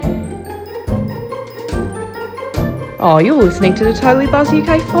Oh, you're listening to the Totally Buzz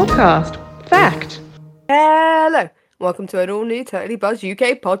UK podcast. Fact. Hello. Welcome to an all-new Totally Buzz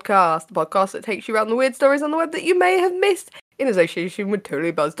UK podcast, the podcast that takes you around the weird stories on the web that you may have missed in association with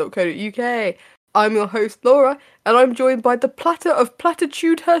totallybuzz.co.uk. I'm your host, Laura, and I'm joined by the platter of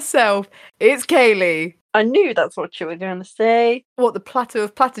platitude herself. It's Kaylee. I knew that's what you were going to say. What, the platter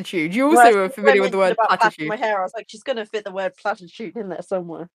of platitude? You also are familiar with the word about platitude. My hair, I was like, she's going to fit the word platitude in there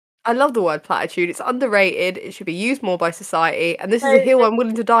somewhere. I love the word platitude. It's underrated. It should be used more by society, and this is a hill I'm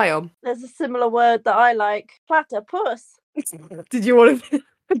willing to die on. There's a similar word that I like, platypus. Did you want to...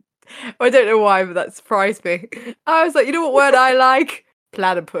 I don't know why, but that surprised me. I was like, you know what word I like?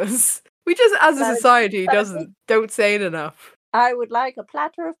 Platypus. We just, as a society, don't say it enough. I would like a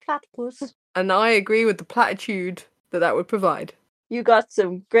platter of platypus. And I agree with the platitude that would provide. You got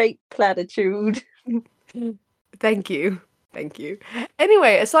some great platitude. Thank you. Thank you.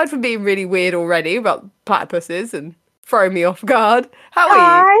 Anyway, aside from being really weird already about platypuses and throwing me off guard, how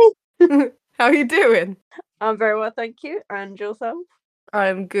are you? How are you doing? I'm very well, thank you. And yourself?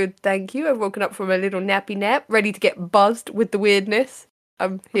 I'm good, thank you. I've woken up from a little nappy nap, ready to get buzzed with the weirdness.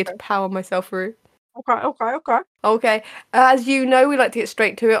 I'm here to power myself through. Okay. As you know, we like to get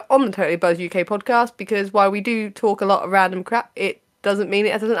straight to it on the Totally Buzz UK podcast because while we do talk a lot of random crap, it doesn't mean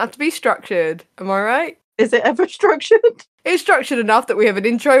it doesn't have to be structured. Am I right? Is it ever structured? It's structured enough that we have an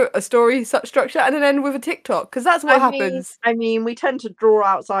intro, a story, such structure, and an end with a TikTok, because that's what happens. I mean, we tend to draw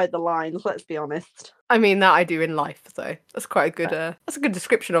outside the lines, let's be honest. I mean, that I do in life, so that's quite a good, that's a good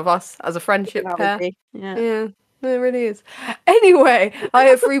description of us as a friendship pair. Yeah. It really is. Anyway, I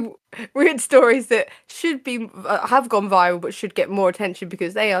have 3 weird stories that should be have gone viral but should get more attention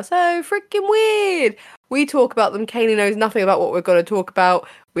because they are so freaking weird. We talk about them. Kaylee knows nothing about what we're going to talk about.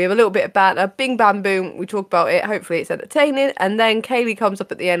 We have a little bit of banter. Bing, bam, boom. We talk about it. Hopefully it's entertaining. And then Kaylee comes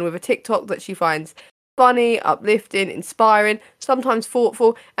up at the end with a TikTok that she finds funny, uplifting, inspiring, sometimes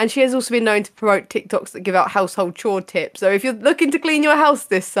thoughtful. And she has also been known to promote TikToks that give out household chore tips. So if you're looking to clean your house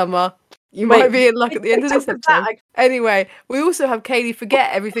this summer... You might be in luck at the end of this episode. Anyway, we also have Kaylee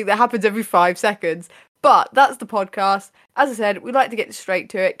forget everything that happens every 5 seconds. But that's the podcast. As I said, we'd like to get straight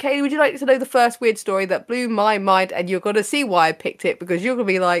to it. Kaylee, would you like to know the first weird story that blew my mind? And you're going to see why I picked it because you're going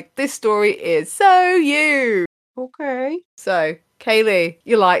to be like, this story is so you. Okay. So, Kaylee,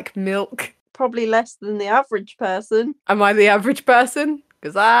 you like milk? Probably less than the average person. Am I the average person?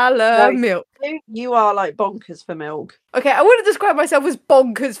 Because I love milk. You are like bonkers for milk. Okay, I wouldn't describe myself as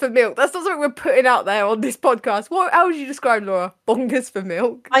bonkers for milk. That's not something we're putting out there on this podcast. How would you describe, Laura? Bonkers for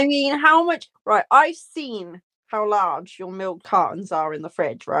milk? I mean, how much... Right, I've seen how large your milk cartons are in the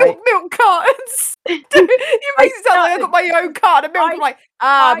fridge, right? Milk cartons? You make it sound like I've got my own carton of milk. I'm like,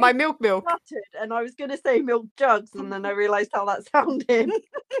 my milk. And I was going to say milk jugs, and then I realised how that sounded.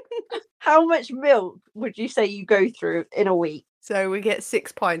 How much milk would you say you go through in a week? So we get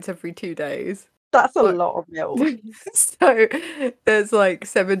 6 pints every 2 days. That's a lot of milk. So there's like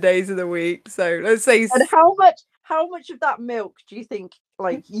 7 days of the week. So let's say... And how much of that milk do you think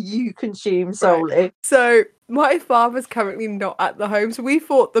like you consume solely? Right. So my father's currently not at the home. So we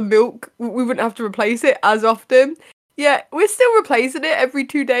thought the milk, we wouldn't have to replace it as often. Yeah, we're still replacing it every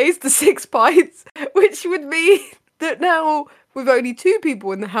 2 days, the 6 pints, which would mean that now... with only 2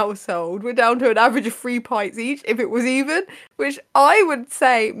 people in the household, we're down to an average of 3 pints each, if it was even, which I would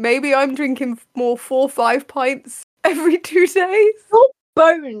say maybe I'm drinking more 4 or 5 pints every 2 days. Your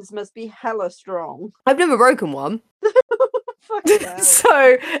bones must be hella strong. I've never broken one. Fucking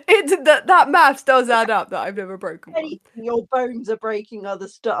So that maths does add up that I've never broken one. Your bones are breaking other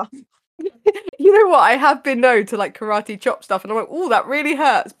stuff. You know what? I have been known to like karate chop stuff, and I'm like, oh, that really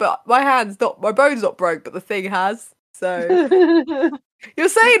hurts, but my bone's not broke, but the thing has. So you're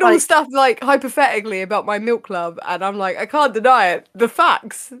saying all stuff like hypothetically about my milk club, and I'm like, I can't deny it. The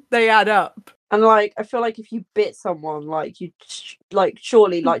facts, they add up. And like, I feel like if you bit someone, like you, like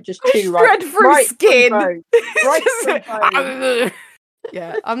surely, like just chew shred through skin, right through bone.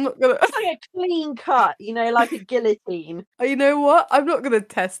 Yeah, I'm not gonna. It's like a clean cut, you know, like a guillotine. You know what? I'm not gonna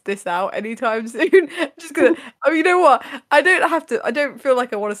test this out anytime soon. I'm just gonna. Oh, you know what? I don't feel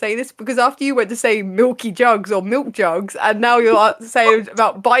like I want to say this because after you went to say milky jugs or milk jugs, and now you're saying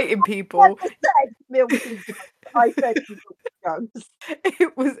about biting people. Milky jugs. I said milky jugs.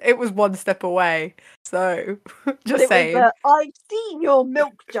 It was one step away. So just saying. I've seen your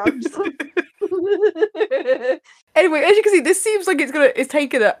milk jugs. Anyway, as you can see, this seems like it's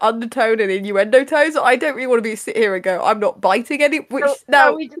taken an undertone and innuendo tone, so I don't really want to sit here and go, I'm not biting any, which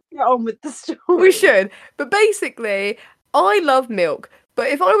now we just get on with the story. We should. But basically, I love milk. But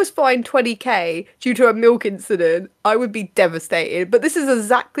if I was fined 20k due to a milk incident, I would be devastated. But this is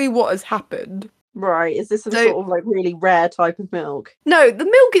exactly what has happened. Right. Is this a sort of like really rare type of milk? No, the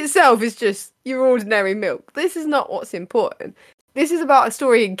milk itself is just your ordinary milk. This is not what's important. This is about a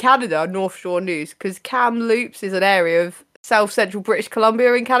story in Canada, North Shore News, because Kamloops is an area of South Central British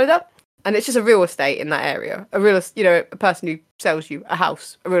Columbia in Canada, and it's just a real estate in that area. A person who sells you a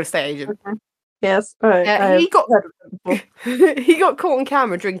house, a real estate agent. Okay. Yes, he got caught on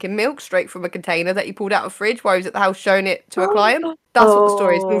camera drinking milk straight from a container that he pulled out of a fridge while he was at the house showing it to a client. That's what the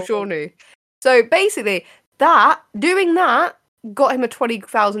story is. North Shore News. So basically, doing that got him a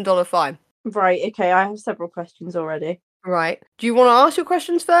 $20,000 fine. Right. Okay. I have several questions already. Right. Do you want to ask your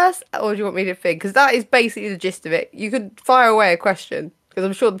questions first, or do you want me to think? Because that is basically the gist of it. You could fire away a question, because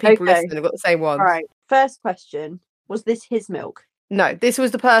I'm sure the people listening have got the same ones. Right. First question: was this his milk? No, this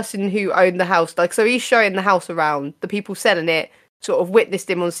was the person who owned the house. So he's showing the house around. The people selling it sort of witnessed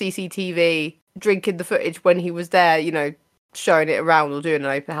him on CCTV drinking the footage when he was there, showing it around or doing an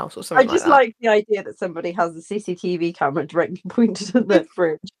open house or something. I just like the idea that somebody has a CCTV camera directly pointed at the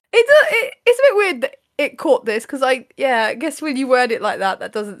fridge. It's a bit weird that it caught this, because I guess when you word it like that,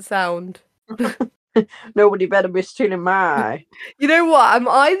 that doesn't sound. Nobody better be stealing my. You know what? Am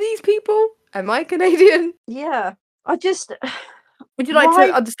I these people? Am I Canadian? Yeah. Would you like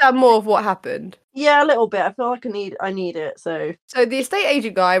to understand more of what happened? Yeah, a little bit. I feel like I need it. So the estate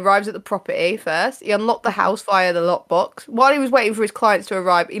agent guy arrives at the property first. He unlocked the house via the lockbox. While he was waiting for his clients to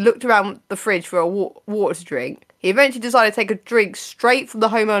arrive, he looked around the fridge for a water to drink. He eventually decided to take a drink straight from the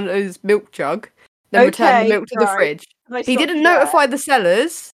homeowner's milk jug, then return the milk to the fridge. He didn't notify the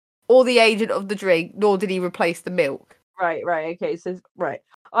sellers or the agent of the drink, nor did he replace the milk. Right. Okay, so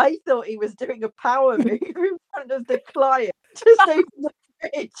I thought he was doing a power move in front of the client, just open the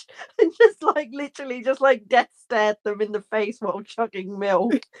fridge and just literally death stared them in the face while chugging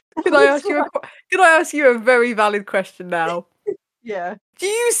milk. Can I ask you a very valid question now? Yeah. Do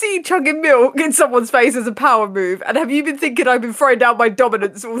you see chugging milk in someone's face as a power move? And have you been thinking I've been throwing down my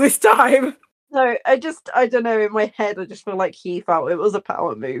dominance all this time? No, I don't know, in my head I just feel like he felt it was a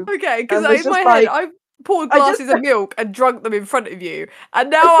power move. Okay, because in my head I've poured glasses of milk and drunk them in front of you, and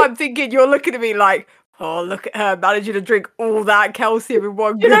now I'm thinking you're looking at me like, oh, look at her managing to drink all that calcium in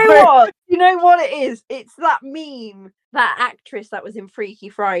one go. You know what it is? It's that meme, that actress that was in Freaky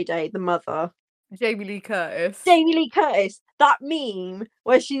Friday, the mother. Jamie Lee Curtis. That meme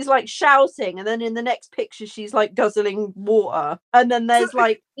where she's shouting, and then in the next picture she's guzzling water, and then there's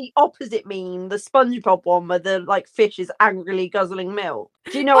the opposite meme, the SpongeBob one where the fish is angrily guzzling milk.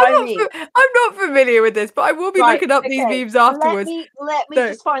 Do you know what I mean? I'm not familiar with this, but I will be looking up these memes afterwards. Let me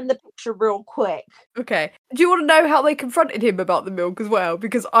just find the picture real quick. Okay. Do you want to know how they confronted him about the milk as well?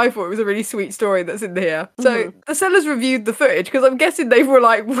 Because I thought it was a really sweet story that's in here. So the sellers reviewed the footage, because I'm guessing they were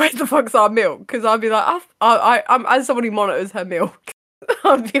like, where the fuck's our milk? Because I'd be like, I'm as somebody who monitors her milk,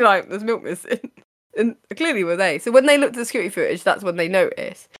 I'd be like, there's milk missing. And clearly were they. So when they looked at the security footage, that's when they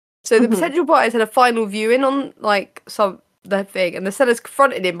noticed. So the potential buyers had a final viewing on the thing, and the sellers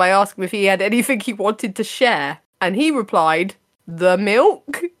confronted him by asking if he had anything he wanted to share. And he replied, the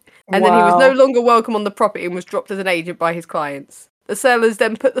milk. And then he was no longer welcome on the property and was dropped as an agent by his clients. The sellers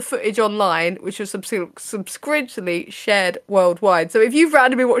then put the footage online, which was subsequently shared worldwide. So if you've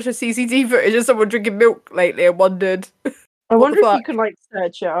randomly watched a CCTV footage of someone drinking milk lately and wondered... I wonder if you can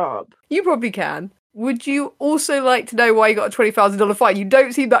search it up. You probably can. Would you also like to know why you got a $20,000 fine? You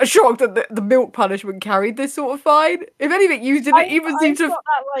don't seem that shocked that the milk punishment carried this sort of fine. If anything, you didn't even seem to... I've got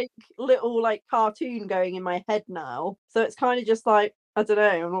that little cartoon going in my head now. So it's kind of just I don't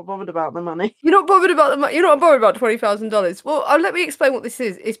know, I'm not bothered about the money. You're not bothered about the money? You're not bothered about $20,000? Well, let me explain what this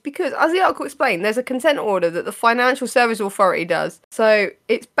is. It's because, as the article explained, there's a consent order that the Financial Service Authority does. So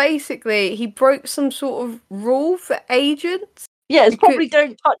it's basically, he broke some sort of rule for agents. Yeah, it's probably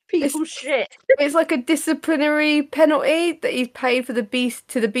don't touch people's shit. It's like a disciplinary penalty that he's paid for to the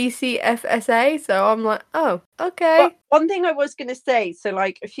BCFSA. So I'm like, oh, okay. But one thing I was going to say, so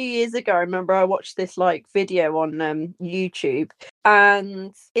a few years ago, I remember I watched this video on YouTube,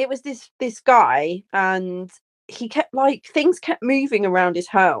 and it was this guy, and he kept things kept moving around his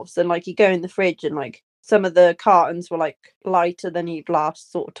house, and he'd go in the fridge and some of the cartons were lighter than he'd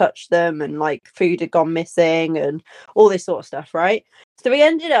last sort of touched them, and food had gone missing and all this sort of stuff, right? So he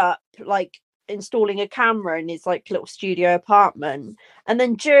ended up installing a camera in his little studio apartment, and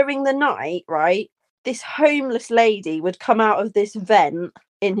then during the night, right, this homeless lady would come out of this vent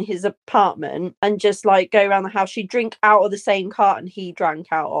in his apartment and just go around the house. She'd drink out of the same carton he drank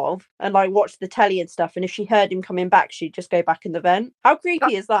out of and watch the telly and stuff, and if she heard him coming back, she'd just go back in the vent. How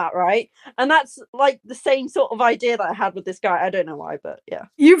creepy is that, right? And that's the same sort of idea that I had with this guy. I don't know why, but yeah.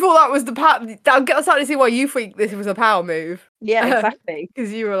 You thought that was the power... I'm starting to see why you think this was a power move. Yeah, exactly.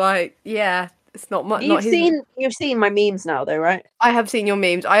 Because you were like, yeah, It's not much. You've seen my memes now, though, right? I have seen your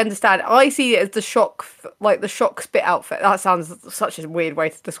memes. I understand. I see it as the shock, like the shock spit outfit. That sounds such a weird way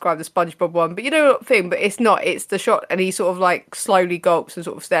to describe the SpongeBob one, but you know what thing. But it's not. It's the shot, and he sort of like slowly gulps and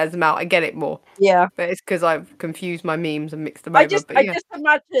sort of stares them out. I get it more. Yeah, but it's because I've confused my memes and mixed them I over. just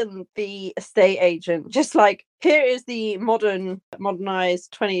imagine the estate agent just like, here is the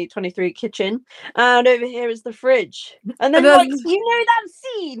modernized 2023 kitchen, and over here is the fridge. And then, like, you know that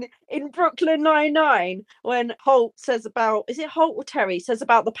scene in Brooklyn Nine-Nine when Holt says about, is it Holt or Terry says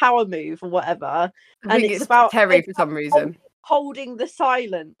about the power move or whatever? I think it's about Terry for some reason. Holding the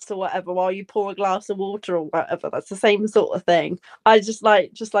silence or whatever while you pour a glass of water or whatever. That's the same sort of thing. I just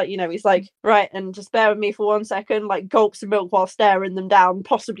like, you know, he's like, right, and just bear with me for 1 second, like gulps the milk while staring them down,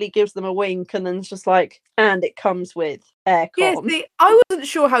 possibly gives them a wink, and then it's just like, and it comes with aircon. Yeah, see, I wasn't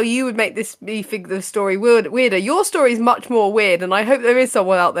sure how you would make me think the story weirder. Your story is much more weird, and I hope there is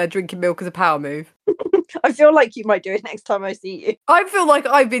someone out there drinking milk as a power move. I feel like you might do it next time I see you. I feel like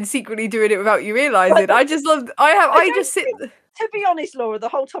I've been secretly doing it without you realising. To be honest, Laura, the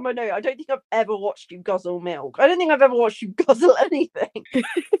whole time I know you, I don't think I've ever watched you guzzle milk. I don't think I've ever watched you guzzle anything.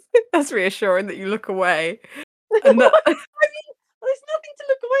 That's reassuring that you look away. I mean, there's nothing to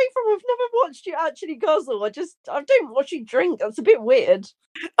look away from. I've never watched you actually guzzle. I don't watch you drink. That's a bit weird.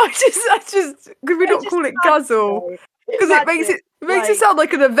 I just could we not call it guzzle? Because it makes it sound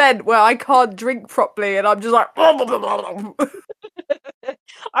like an event where I can't drink properly and I'm just like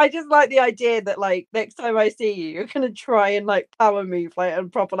I just like the idea that like next time I see you, you're gonna try and like power move like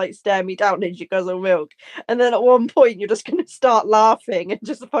and proper like stare me down as you guzzle milk, and then at one point you're just gonna start laughing and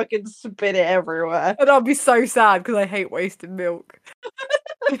just fucking spit it everywhere. And I'll be so sad because I hate wasting milk.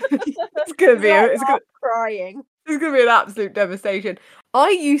 It's gonna be crying. It's gonna be an absolute devastation. I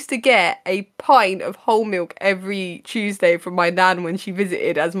used to get a pint of whole milk every Tuesday from my nan when she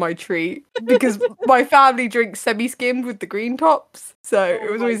visited as my treat, because my family drinks semi-skimmed with the green tops. So it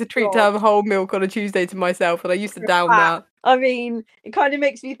was always a treat to have whole milk on a Tuesday to myself, and I used to down that. I mean, it kind of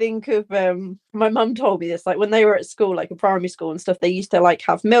makes me think of my mum told me this, like when they were at school, like a primary school and stuff, they used to like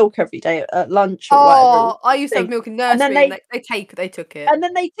have milk every day at lunch or whatever. I used to have milk in nursery, and then they took it. And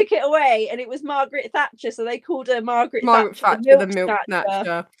then they took it away, and it was Margaret Thatcher, so they called her Margaret Thatcher, the milk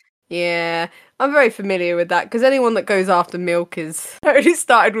snatcher. Yeah, I'm very familiar with that, because anyone that goes after milk is totally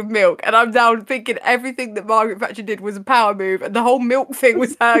started with milk, and I'm now thinking everything that Margaret Thatcher did was a power move, and the whole milk thing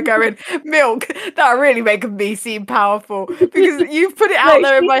was her going, milk, that really making me seem powerful, because you've put it out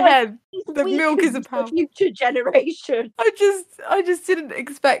there in my head. The milk is a power. Future generation. I just didn't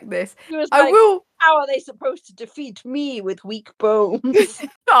expect this. How are they supposed to defeat me with weak bones?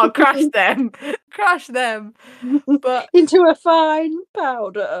 Oh, crash them. Crash them. But into a fine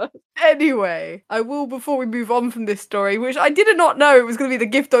powder. Anyway, I will, before we move on from this story, which I did not know it was going to be the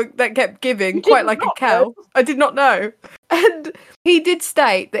gift that kept giving, quite like a cow. I did not know. And he did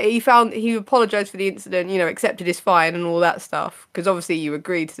state that he apologised for the incident, you know, accepted his fine and all that stuff, because obviously you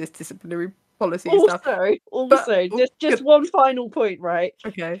agreed to this disciplinary policy stuff. Also, just one final point, right?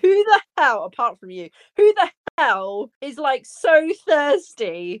 Okay. Who the hell, apart from you, who the hell is like so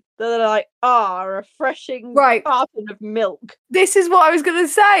thirsty that they're like, a refreshing carton of milk? This is what I was going to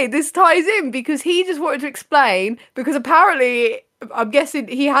say. This ties in, because he just wanted to explain, because apparently, I'm guessing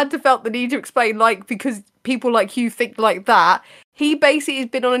he had to felt the need to explain, like, because people like you think like that. He basically has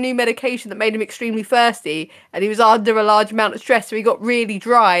been on a new medication that made him extremely thirsty, and he was under a large amount of stress, so he got really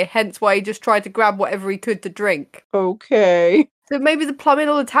dry, hence why he just tried to grab whatever he could to drink. Okay. So maybe the plumbing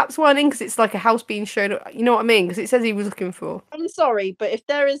or the taps weren't in, because it's like a house being shown, you know what I mean? Because it says he was looking for. I'm sorry, but if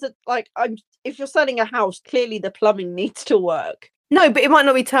there is if you're selling a house, clearly the plumbing needs to work. No, but it might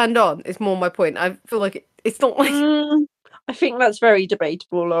not be turned on, is more my point. I feel like it's not like... I think that's very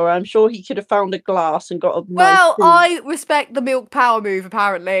debatable, Laura. I'm sure he could have found a glass and got a Well, I respect the milk power move,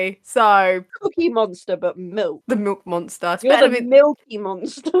 apparently. So Cookie Monster, but milk. The milk monster. It's You're the Milky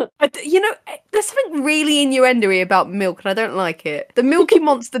Monster. You know, there's something really innuendo-y about milk, and I don't like it. The Milky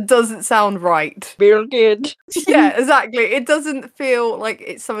Monster doesn't sound right. Real good. Yeah, exactly. It doesn't feel like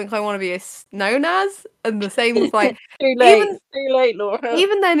it's something I want to be known as. And the same with like too late, Laura.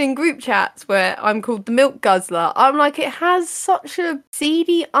 Even then, in group chats where I'm called the Milk Guzzler, I'm like, it has such a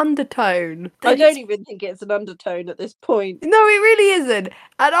seedy undertone. I don't even think it's an undertone at this point. No, it really isn't.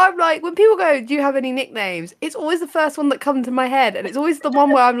 And I'm like, when people go, "Do you have any nicknames?" It's always the first one that comes to my head, and it's always the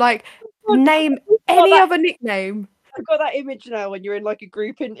one where I'm like, name any other nickname. I've got that image now when you're in like a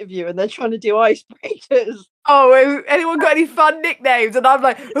group interview and they're trying to do icebreakers. Oh, anyone got any fun nicknames? And I'm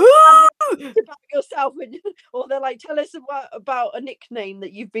like, ooh! about yourself, or they're like, tell us about a nickname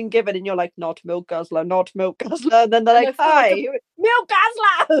that you've been given, and you're like, not Milk Guzzler, not Milk Guzzler, and then they're like, hi, Milk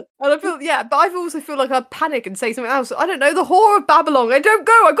Guzzler. And I feel, yeah, but I also feel like I'd panic and say something else. I don't know, the whore of Babylon. I don't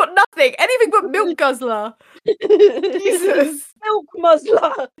go. I've got nothing. Anything but Milk Guzzler. Jesus. Milk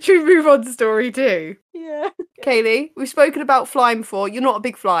Muzzler. Should we move on to story 2? Yeah. Kaylee, we've spoken about flying before. You're not a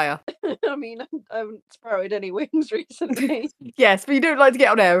big flyer. I mean, I haven't sprouted any wings recently. Yes, but you don't like to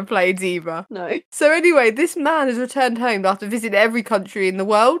get on aeroplanes either. No. So anyway, this man has returned home after visiting every country in the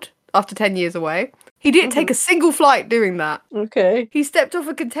world after 10 years away. He didn't take a single flight doing that. Okay. He stepped off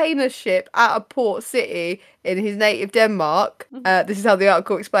a container ship at a port city in his native Denmark. This is how the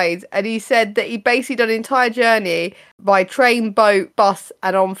article explains. And he said that he basically done an entire journey by train, boat, bus,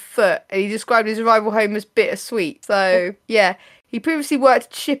 and on foot. And he described his arrival home as bittersweet. So, yeah. He previously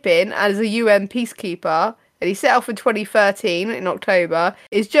worked shipping as a UN peacekeeper. And he set off in 2013 in October.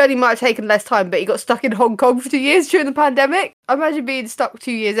 His journey might have taken less time, but he got stuck in Hong Kong for 2 years during the pandemic. I imagine being stuck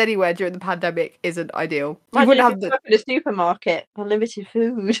 2 years anywhere during the pandemic isn't ideal. You wouldn't have stuck in a supermarket. Unlimited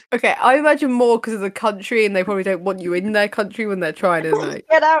food. Okay, I imagine more because of the country, and they probably don't want you in their country when they're trying to like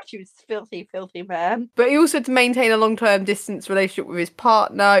get out, you filthy, filthy man. But he also had to maintain a long-term distance relationship with his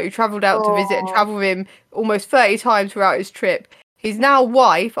partner, who travelled out to visit and travelled with him almost 30 times throughout his trip. His now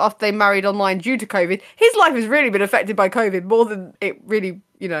wife, after they married online due to COVID, his life has really been affected by COVID more than it really,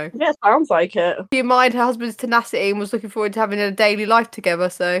 you know. Yeah, sounds like it. She admired her husband's tenacity and was looking forward to having a daily life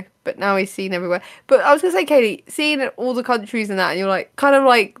together, so. But now he's seen everywhere. But I was going to say, Katie, seeing all the countries and that, and you're like, kind of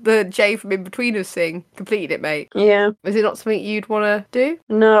like the Jay from In Between Us thing, completed it, mate. Yeah. Is it not something you'd want to do?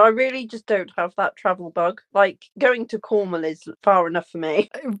 No, I really just don't have that travel bug. Like, going to Cornwall is far enough for me.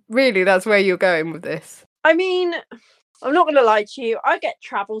 Really, that's where you're going with this? I mean, I'm not going to lie to you. I get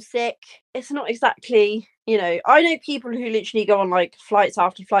travel sick. It's not exactly, you know, I know people who literally go on like flights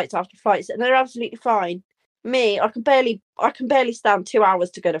after flights after flights and they're absolutely fine. Me, I can barely stand 2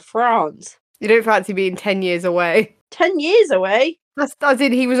 hours to go to France. You don't fancy being 10 years away? 10 years away? That's as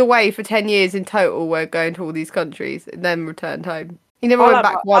in he was away for 10 years in total, we're going to all these countries and then returned home. He never went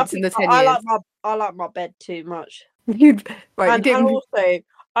back once in the 10 years. I like my bed too much. And also,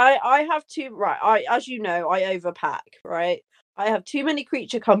 I have to, right, as you know, I overpack, right? I have too many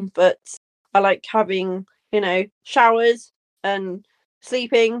creature comforts. I like having, you know, showers and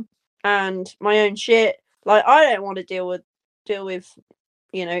sleeping and my own shit. Like, I don't want to deal with,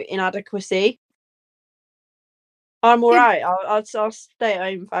 you know, inadequacy. I'm all right. I'll stay at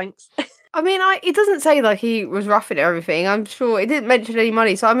home, thanks. I mean, it doesn't say like he was roughing it or everything. I'm sure it didn't mention any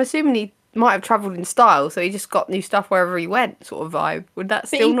money, so I'm assuming he might have travelled in style, so he just got new stuff wherever he went, sort of vibe. Would that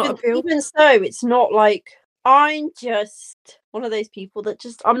still not appeal? Even so, it's not like I'm just one of those people that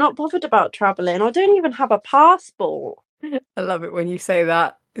just I'm not bothered about travelling. I don't even have a passport. I love it when you say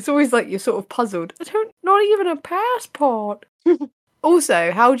that. It's always like you're sort of puzzled. Not even a passport.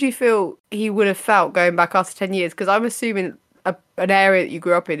 Also, how do you feel he would have felt going back after 10 years? Because I'm assuming an area that you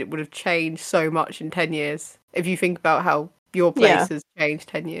grew up in, it would have changed so much in 10 years. If you think about how your place has changed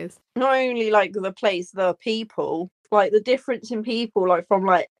 10 years. Not only like the place, the people, like the difference in people, like from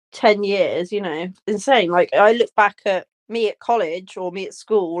like 10 years, you know, insane. Like I look back at me at college or me at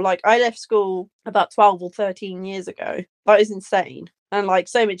school, like I left school about 12 or 13 years ago. That is insane. And like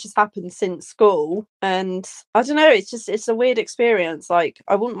so much has happened since school. And I don't know, it's a weird experience. Like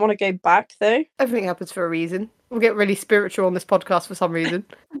I wouldn't want to go back though. Everything happens for a reason. We'll get really spiritual on this podcast for some reason.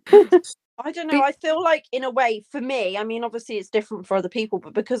 I don't know. I feel like in a way for me, I mean, obviously it's different for other people,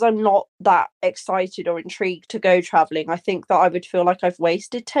 but because I'm not that excited or intrigued to go travelling, I think that I would feel like I've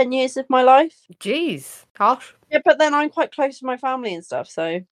wasted 10 years of my life. Jeez, harsh. Yeah, but then I'm quite close to my family and stuff, so.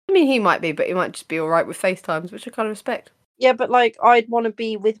 I mean, he might be, but he might just be all right with FaceTimes, which I kind of respect. Yeah, but like, I'd want to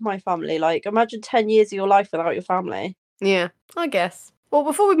be with my family. Like, imagine 10 years of your life without your family. Yeah, I guess. Well,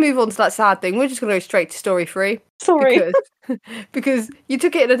 before we move on to that sad thing, we're just going to go straight to story 3. Sorry. Because you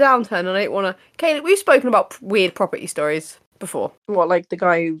took it in a downturn and I didn't want to... Kaylee, we've spoken about weird property stories before. What, like the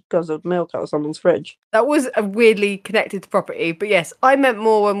guy who guzzled milk out of someone's fridge? That was weirdly connected to property, but yes, I meant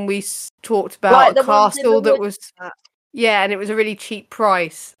more when we talked about like a castle that was... That. Yeah, and it was a really cheap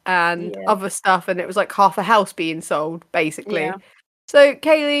price and other stuff, and it was like half a house being sold, basically. Yeah. So,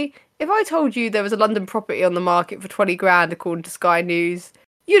 Kaylee, if I told you there was a London property on the market for 20 grand, according to Sky News,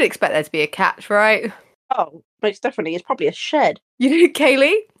 you'd expect there to be a catch, right? Oh, most definitely. It's probably a shed. You know,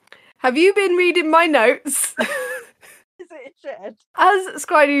 Kaylee, have you been reading my notes? Is it a shed? As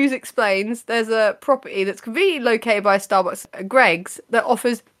Sky News explains, there's a property that's conveniently located by Starbucks at Greggs that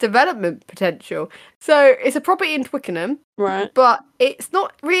offers development potential. So it's a property in Twickenham, right? But it's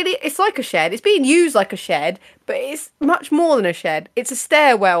not really. It's like a shed. It's being used like a shed, but it's much more than a shed. It's a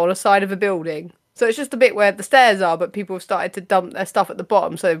stairwell on the side of a building. So it's just a bit where the stairs are, but people have started to dump their stuff at the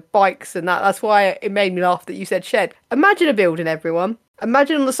bottom. So bikes and that. That's why it made me laugh that you said shed. Imagine a building, everyone.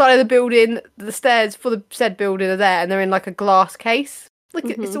 Imagine on the side of the building, the stairs for the said building are there, and they're in like a glass case. Like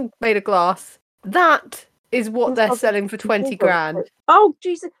it's all made of glass. That is what they're selling for 20 grand. Oh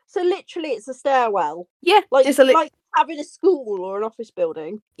Jesus! So literally, it's a stairwell. Yeah, like it's like having a school or an office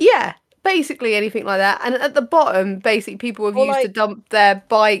building. Yeah, basically anything like that. And at the bottom, basically people have used to dump their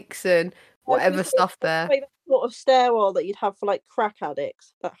bikes and whatever stuff there. Like that sort of stairwell that you'd have for like crack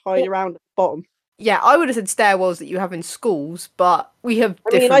addicts that hide around at the bottom. Yeah, I would have said stairwells that you have in schools, but we have.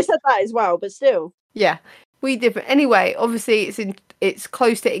 I mean, I said that as well, but still. Yeah, we different. Anyway, obviously it's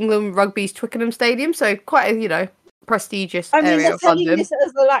close to England Rugby's Twickenham Stadium, so quite a prestigious area of London. This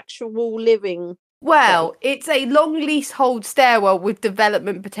as an actual living. Well, it's a long leasehold stairwell with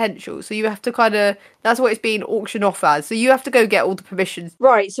development potential. So you have to that's what it's being auctioned off as. So you have to go get all the permissions.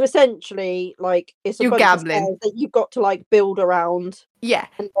 Right. So essentially, like, it's a bunch gambling of stairs that you've got to like build around. Yeah.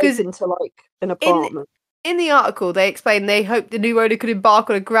 Because into like an apartment. In the article, they explain they hope the new owner could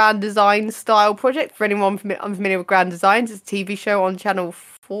embark on a grand design style project. For anyone unfamiliar with Grand Designs, it's a TV show on Channel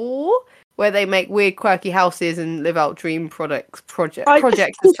 4 where they make weird, quirky houses and live out dream projects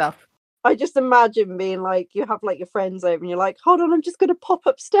and stuff. I just imagine being like, you have like your friends over and you're like, hold on, I'm just going to pop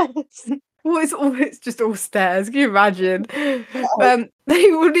upstairs. Well, it's just all stairs. Can you imagine?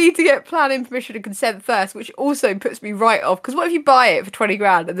 They will need to get planning permission and consent first, which also puts me right off. Because what if you buy it for 20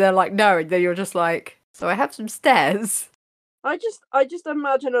 grand and they're like, no, and then you're just like, so I have some stairs. I just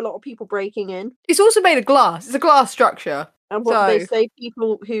imagine a lot of people breaking in. It's also made of glass. It's a glass structure. And what do they say?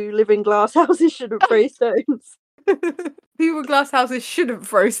 People who live in glass houses shouldn't throw stones. People in glass houses shouldn't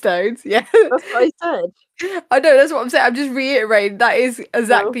throw stones. Yeah. That's what I said. I know, that's what I'm saying. I'm just reiterating that is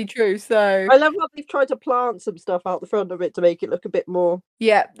exactly true. So I love how they've tried to plant some stuff out the front of it to make it look a bit more.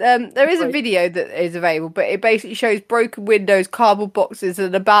 Yeah, there is a video that is available, but it basically shows broken windows, cardboard boxes,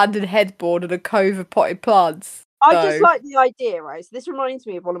 an abandoned headboard, and a cove of potted plants. I just like the idea, right? So this reminds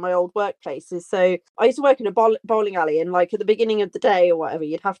me of one of my old workplaces. So I used to work in a bowling alley, and like at the beginning of the day or whatever,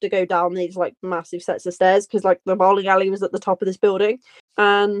 you'd have to go down these like massive sets of stairs because like the bowling alley was at the top of this building,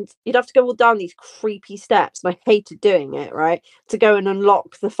 and you'd have to go all down these creepy steps, and I hated doing it, right? To go and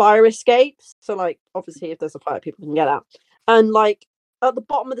unlock the fire escapes. So like obviously if there's a fire, people can get out, and like at the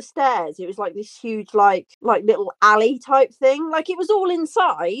bottom of the stairs, it was like this huge like little alley type thing. Like it was all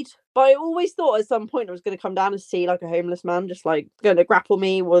inside. But I always thought at some point I was going to come down and see like a homeless man just like going to grapple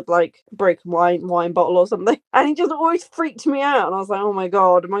me with like a broken wine bottle or something. And he just always freaked me out. And I was like, oh my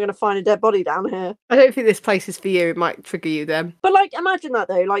God, am I going to find a dead body down here? I don't think this place is for you. It might trigger you then. But like, imagine that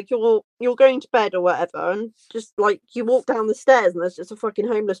though. Like you're going to bed or whatever, and just like you walk down the stairs and there's just a fucking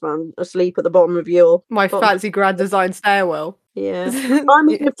homeless man asleep at the bottom of your fancy Grand Design stairwell. Yeah. I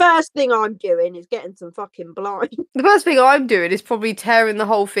mean, the first thing I'm doing is getting some fucking blinds. The first thing I'm doing is probably tearing the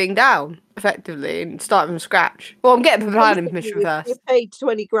whole thing down, effectively, and starting from scratch. Well, I'm getting planning permission first. You paid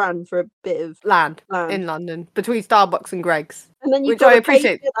 20 grand for a bit of land in London, between Starbucks and Greggs. And then you've got to pay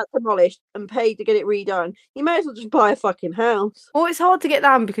to get that demolished and pay to get it redone. You may as well just buy a fucking house. Well, it's hard to get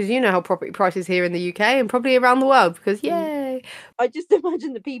down because you know how property prices here in the UK and probably around the world because, yay. I just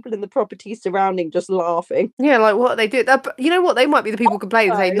imagine the people in the property surrounding just laughing. Yeah, like what they do. You know what? They might be the people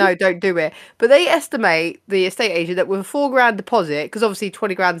complaining and say, no, don't do it. But they estimate, the estate agent, that with a 4 grand deposit, because obviously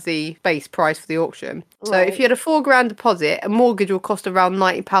 20 grand's the base price for the auction. So if you had a 4 grand deposit, a mortgage will cost around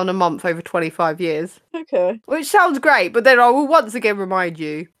 £90 a month over 25 years. Okay. Which sounds great, but then I will once again remind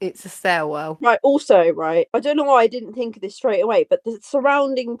you, it's a stairwell. Right, also, right, I don't know why I didn't think of this straight away, but the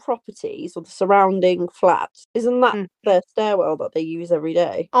surrounding properties or the surrounding flats, isn't that their stairwell that they use every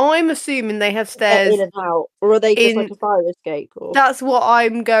day? I'm assuming they have stairs in and out, or are they just like a fire escape? Or... That's what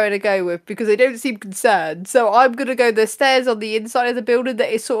I'm going to go with, because they don't seem concerned. So I'm going to go the stairs on the inside of the building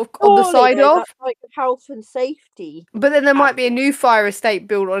that is sort of on the side of. That's like health and safety. But then there might be a new fire estate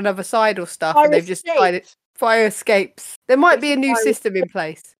built on another side or stuff, and they've just decided fire escapes. There might be a new system in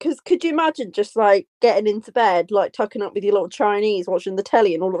place. Because could you imagine just like getting into bed, like tucking up with your little Chinese, watching the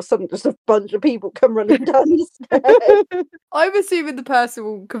telly, and all of a sudden just a bunch of people come running down the stairs? I'm assuming the person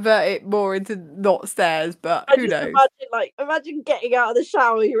will convert it more into not stairs, but who knows? Imagine getting out of the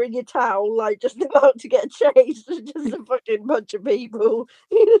shower, you're in your towel, like just about to get changed, just a fucking bunch of people.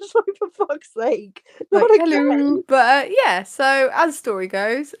 You're just like, for fuck's sake, not like, again. Hello. But yeah, so as the story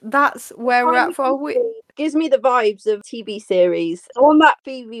goes, that's where we're at for our week. Gives me the vibes of Phoebe series. The one that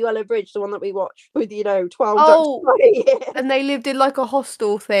Phoebe Waller-Bridge, the one that we watched with, 12 Oh, Ducks. and they lived in like a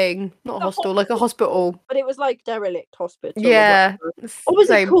hostel thing. Not a hostel, like a hospital. But it was like derelict hospital. Yeah. What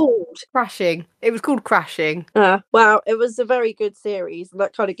was it called? Crashing. It was called Crashing. Well, it was a very good series. And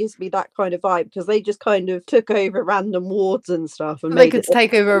that kind of gives me that kind of vibe because they just kind of took over random wards and stuff. And they could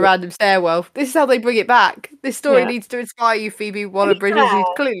take over a random stairwell. This is how they bring it back. This story needs to inspire you, Phoebe Waller-Bridge,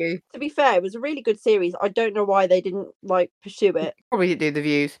 clearly. To be fair, it was a really good series. I don't know why they didn't pursue it. Probably didn't do the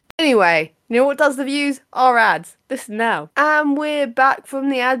views. Anyway, you know what does the views? Our ads. Listen now. And we're back from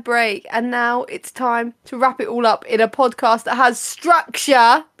the ad break. And now it's time to wrap it all up in a podcast that has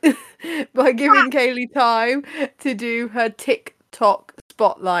structure by giving Kaylee time to do her TikTok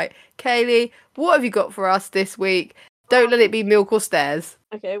spotlight. Kaylee, what have you got for us this week? Don't let it be milk or stairs.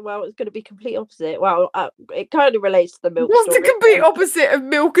 Okay, well, it's going to be complete opposite. Well, it kind of relates to the milk What's story. the complete opposite of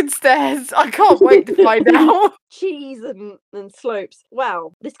milk and stairs? I can't wait to find out. Cheese and slopes.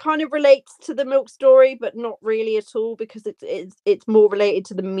 Well, this kind of relates to the milk story, but not really at all because it's more related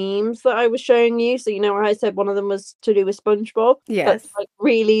to the memes that I was showing you. So I said one of them was to do with SpongeBob. Yes. That's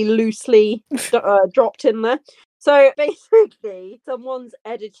really loosely dropped in there. So basically, someone's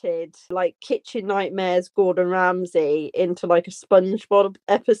edited Kitchen Nightmares Gordon Ramsay into a SpongeBob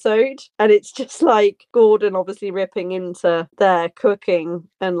episode, and it's just Gordon obviously ripping into their cooking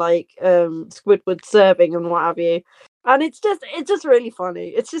and Squidward serving and what have you. And it's just really funny.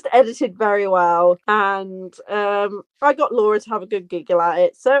 It's just edited very well, and I got Laura to have a good giggle at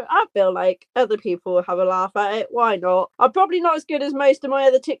it. So I feel like other people will have a laugh at it. Why not? I'm probably not as good as most of my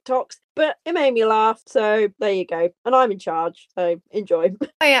other TikToks, but it made me laugh. So there you go. And I'm in charge. So enjoy.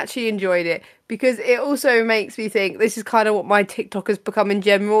 I actually enjoyed it because it also makes me think this is kind of what my TikTok has become in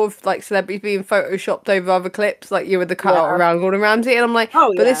general, of celebrities being photoshopped over other clips, like you with the cutout around Gordon Ramsay, and I'm like,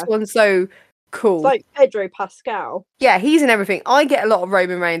 this one's so cool. It's like Pedro Pascal. Yeah, he's in everything. I get a lot of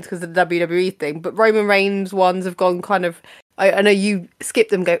Roman Reigns because of the WWE thing, but Roman Reigns ones have gone kind of... I know you skip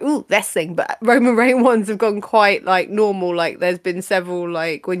them, go, ooh, wrestling, but Roman Reigns ones have gone quite normal. There's been several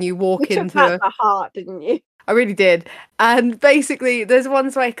when you walk you into... You took the heart, didn't you? I really did. And basically, there's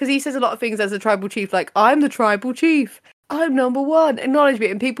ones because he says a lot of things as a tribal chief, I'm the tribal chief. I'm number one. Acknowledge me.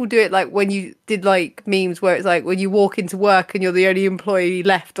 And people do it when you did memes where it's when you walk into work and you're the only employee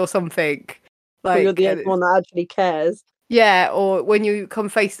left or something. You're the only one that actually cares. Yeah, or when you come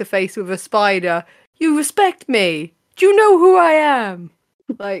face to face with a spider, you respect me. Do you know who I am?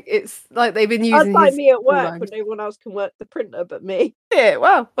 It's they've been using. That's me at work when no one else can work the printer but me. Yeah,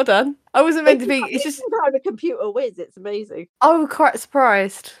 well done. I wasn't meant to be. It's just I'm a computer whiz. It's amazing. I was quite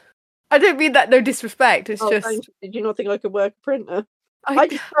surprised. I don't mean that no disrespect. It's just. Did you not think I could work a printer? I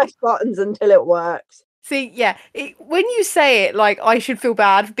just press buttons until it works. See, yeah, when you say it I should feel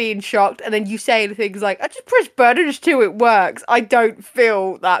bad for being shocked, and then you say things I just press buttons till it works, I don't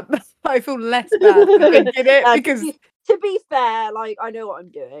feel that. I feel less bad for thinking it because... To be fair, I know what I'm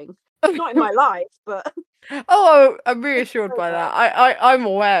doing. Not in my life, but... Oh, I'm reassured by that. I'm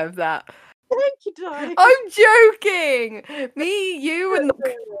aware of that. Thank you, darling. I'm joking! Me, you, and...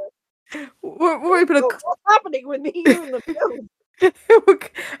 We're open What's happening with me, you, and the film?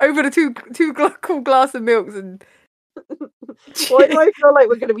 Over the two cool glass of milks and... Why do I feel like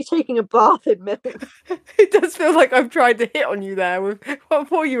we're going to be taking a bath in milk? It does feel like I've tried to hit on you there with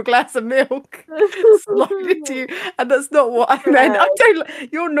pour you a glass of milk, slide it to you, and that's not what I meant. I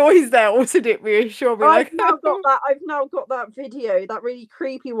don't. Your noise there also didn't reassure me. I've now got that video, that really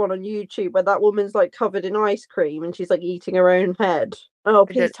creepy one on YouTube where that woman's covered in ice cream and she's eating her own head. Oh,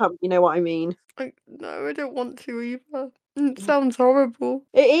 please tell me you know what I mean. No, I don't want to either. It sounds horrible.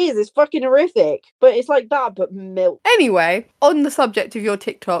 It is. It's fucking horrific. But it's like that, but milk. Anyway, on the subject of your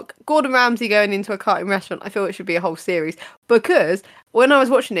TikTok, Gordon Ramsay going into a carting restaurant, I feel it should be a whole series. Because when I was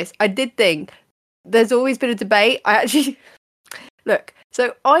watching this, I did think there's always been a debate. I actually... Look,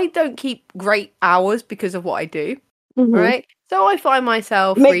 so I don't keep great hours because of what I do, right? So I find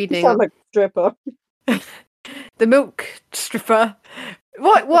myself reading... You sound like a stripper. The milk stripper.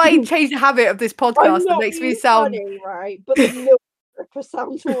 Why change the habit of this podcast that makes me sound funny, right? But the milk stripper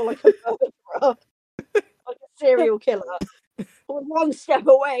sounds more like a murderer, like a serial killer. We're one step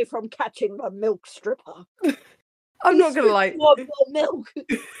away from catching the milk stripper. I'm not gonna lie. Milk.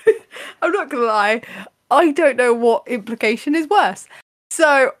 I'm not gonna lie. I don't know what implication is worse.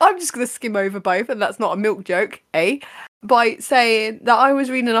 So I'm just gonna skim over both, and that's not a milk joke, by saying that I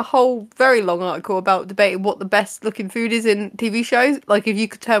was reading a whole very long article about debating what the best looking food is in TV shows. If you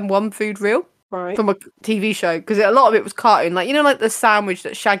could turn one food real from a TV show, because a lot of it was cartoon, like the sandwich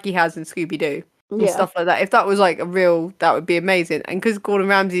that Shaggy has in Scooby-Doo. and stuff like that. If that was like a real, that would be amazing. And because Gordon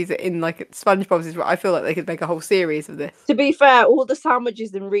Ramsay's in like SpongeBob's, I feel like they could make a whole series of this. To be fair, all the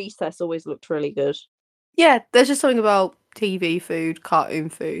sandwiches in Recess always looked really good. Yeah, there's just something about TV food, cartoon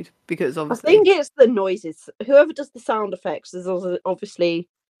food, because obviously I think it's the noises. Whoever does the sound effects has obviously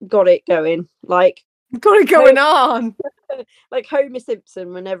got it going. Like got it going on. Like Homer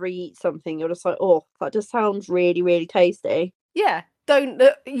Simpson, whenever he eats something, you're just like, oh, that just sounds really, really tasty. Yeah.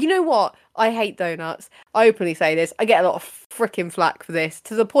 You know what? I hate donuts. I openly say this. I get a lot of freaking flack for this,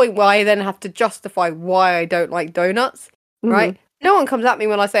 to the point where I then have to justify why I don't like donuts. Right? No one comes at me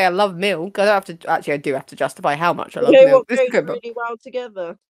when I say I love milk. I do have to justify how much I love milk. This goes really well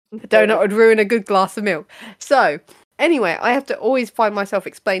together. A donut would ruin a good glass of milk. So, anyway, I have to always find myself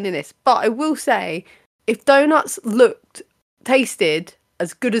explaining this. But I will say, if donuts tasted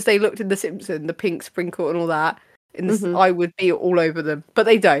as good as they looked in The Simpsons, the pink sprinkle and all that, I would be all over them. But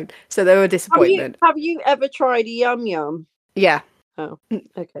they don't. So they were a disappointment. Have you ever tried a Yum Yum? Yeah. Oh,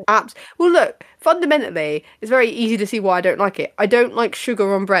 okay. Well, look, fundamentally, it's very easy to see why I don't like it. I don't like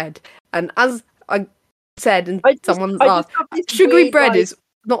sugar on bread. And as I said, and someone asked, sugary bread is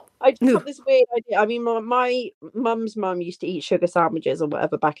not... I just have this weird idea. I mean, my mum's mum used to eat sugar sandwiches or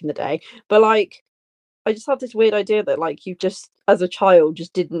whatever back in the day. But, like, I just have this weird idea that, like, you just, as a child,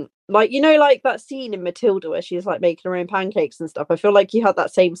 just didn't... Like, you know, like that scene in Matilda where she's, like, making her own pancakes and stuff. I feel like you had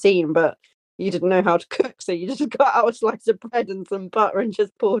that same scene, but... You didn't know how to cook, so you just got out a slice of bread and some butter and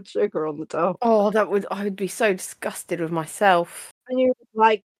just poured sugar on the top. Oh, I would be so disgusted with myself. And you're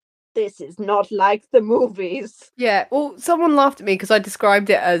like, this is not like the movies. Yeah, well, someone laughed at me because I described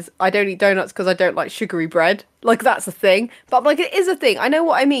it as I don't eat donuts because I don't like sugary bread. Like, that's a thing. But I'm like, it is a thing. I know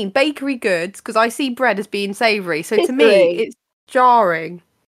what I mean. Bakery goods, because I see bread as being savoury. So to me, it's jarring.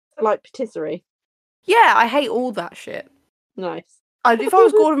 Like patisserie. Yeah, I hate all that shit. Nice. If I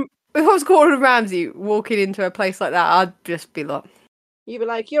was Gordon Ramsay walking into a place like that, I'd just be like... You'd be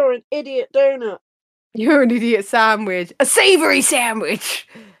like, you're an idiot donut. You're an idiot sandwich. A savoury sandwich!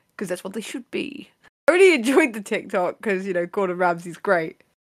 Because that's what they should be. I really enjoyed the TikTok because, you know, Gordon Ramsay's great.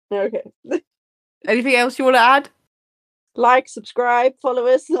 Okay. Anything else you want to add? Like, subscribe, follow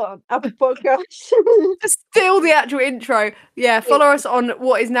us on Apple Podcasts. Still the actual intro. Yeah, follow us on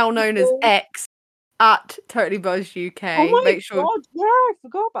what is now known as X. At Totally Buzzed UK. Oh my god, yeah, I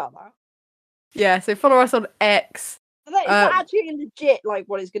forgot about that. Yeah, so follow us on X. Is that actually legit, like,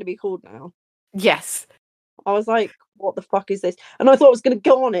 what it's going to be called now? Yes. I was like, what the fuck is this? And I thought it was going to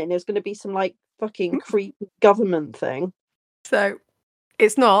go on it and it was going to be some, like, fucking creepy government thing. So,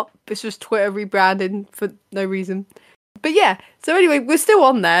 it's not. It's just Twitter rebranding for no reason. But yeah, so anyway, we're still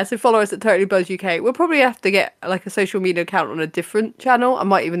on there, so follow us at Totally Buzzed UK. We'll probably have to get like a social media account on a different channel. I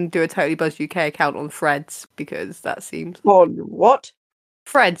might even do a Totally Buzzed UK account on Threads, because that seems... On what?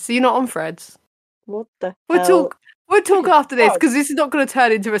 Threads, so you're not on Threads? What the hell? We'll talk after this, because this is not going to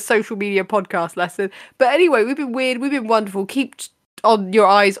turn into a social media podcast lesson. But anyway, we've been weird, we've been wonderful. Keep on your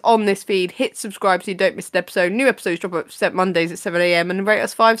eyes on this feed, hit subscribe so you don't miss an episode. New episodes drop up Mondays at 7 a.m, and rate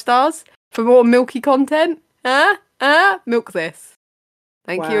us 5 stars for more milky content. Milk this.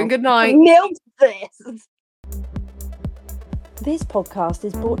 Thank you and good night. Milk this. This podcast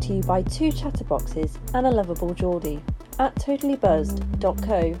is brought to you by 2 chatterboxes and a lovable Geordie at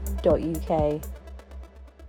totallybuzzed.co.uk.